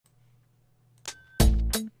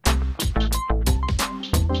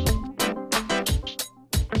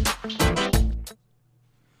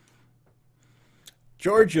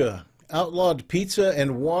Georgia outlawed pizza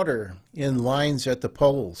and water in lines at the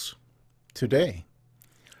polls today.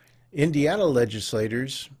 Indiana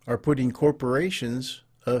legislators are putting corporations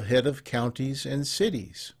ahead of counties and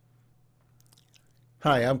cities.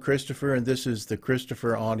 Hi, I'm Christopher, and this is the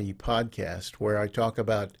Christopher Awney podcast, where I talk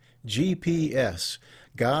about GPS,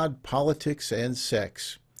 God, politics, and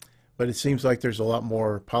sex. But it seems like there's a lot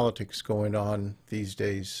more politics going on these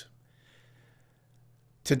days.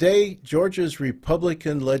 Today, Georgia's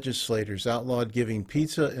Republican legislators outlawed giving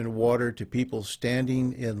pizza and water to people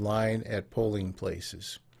standing in line at polling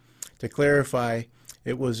places. To clarify,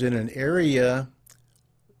 it was in an area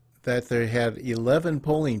that they had 11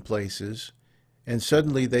 polling places, and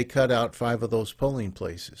suddenly they cut out 5 of those polling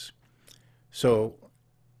places. So,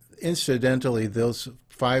 incidentally, those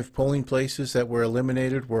 5 polling places that were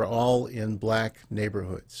eliminated were all in black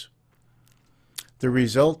neighborhoods. The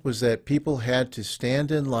result was that people had to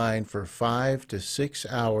stand in line for 5 to 6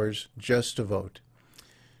 hours just to vote.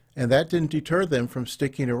 And that didn't deter them from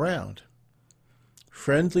sticking around.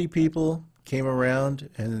 Friendly people came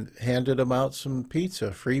around and handed them out some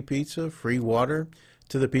pizza, free water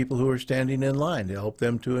to the people who were standing in line to help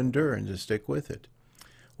them to endure and to stick with it.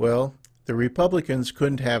 Well, the Republicans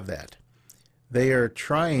couldn't have that. They are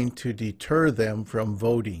trying to deter them from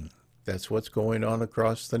voting. That's what's going on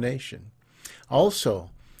across the nation. Also,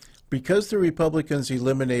 because the Republicans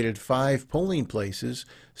eliminated 5 polling places,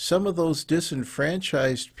 some of those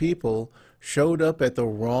disenfranchised people showed up at the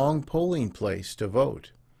wrong polling place to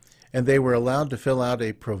vote. And they were allowed to fill out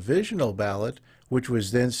a provisional ballot, which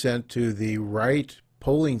was then sent to the right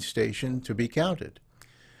polling station to be counted.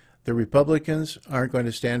 The Republicans aren't going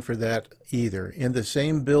to stand for that either. In the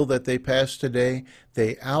same bill that they passed today,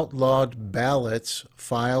 they outlawed ballots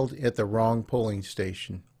filed at the wrong polling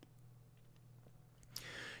station.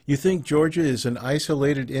 You think Georgia is an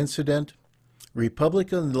isolated incident?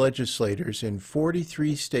 Republican legislators in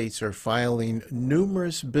 43 states are filing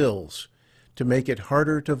numerous bills to make it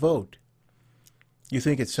harder to vote. You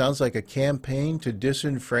think it sounds like a campaign to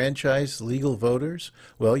disenfranchise legal voters?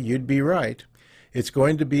 Well, you'd be right. It's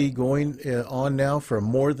going to be going on now for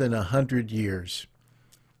more than 100 years.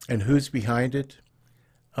 And who's behind it?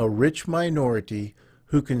 A rich minority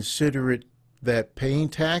who consider it that paying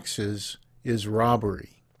taxes is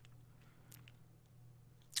robbery.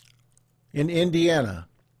 In Indiana,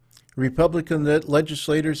 Republican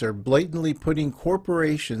legislators are blatantly putting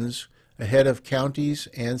corporations ahead of counties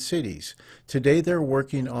and cities. Today they're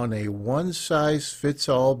working on a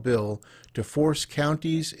one-size-fits-all bill to force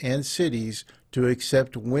counties and cities to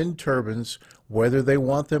accept wind turbines whether they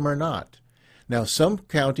want them or not. Now, some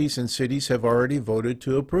counties and cities have already voted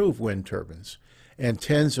to approve wind turbines, and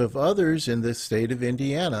tens of others in the state of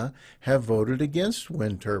Indiana have voted against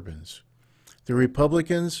wind turbines. The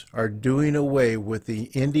Republicans are doing away with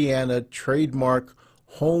the Indiana trademark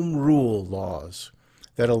home rule laws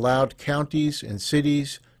that allowed counties and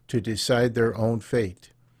cities to decide their own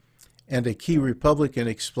fate. And a key Republican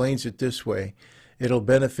explains it this way: it'll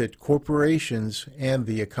benefit corporations and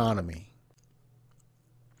the economy.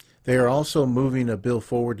 They are also moving a bill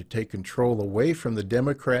forward to take control away from the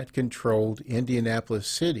Democrat-controlled Indianapolis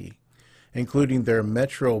city, including their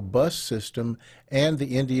Metro bus system and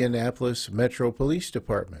the Indianapolis Metro Police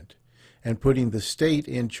Department, and putting the state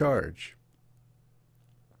in charge.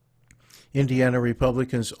 Indiana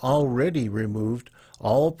Republicans already removed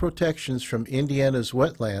all protections from Indiana's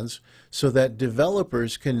wetlands so that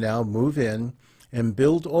developers can now move in and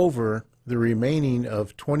build over the remaining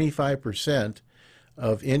of 25%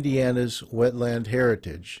 of Indiana's wetland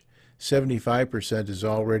heritage. 75% is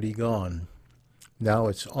already gone. Now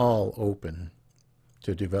it's all open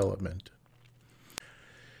to development.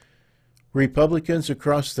 Republicans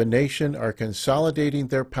across the nation are consolidating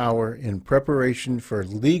their power in preparation for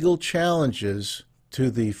legal challenges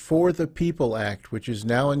to the For the People Act, which is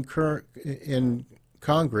now in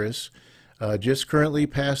Congress, just currently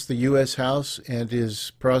passed the U.S. House and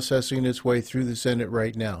is processing its way through the Senate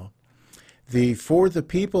right now. The For the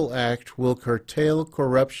People Act will curtail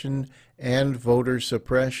corruption and voter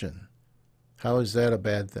suppression. How is that a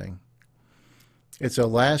bad thing? It's a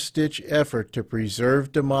last-ditch effort to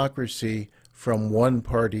preserve democracy from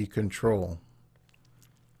one-party control.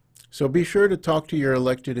 So be sure to talk to your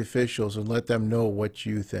elected officials and let them know what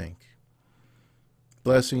you think.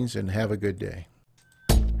 Blessings and have a good day.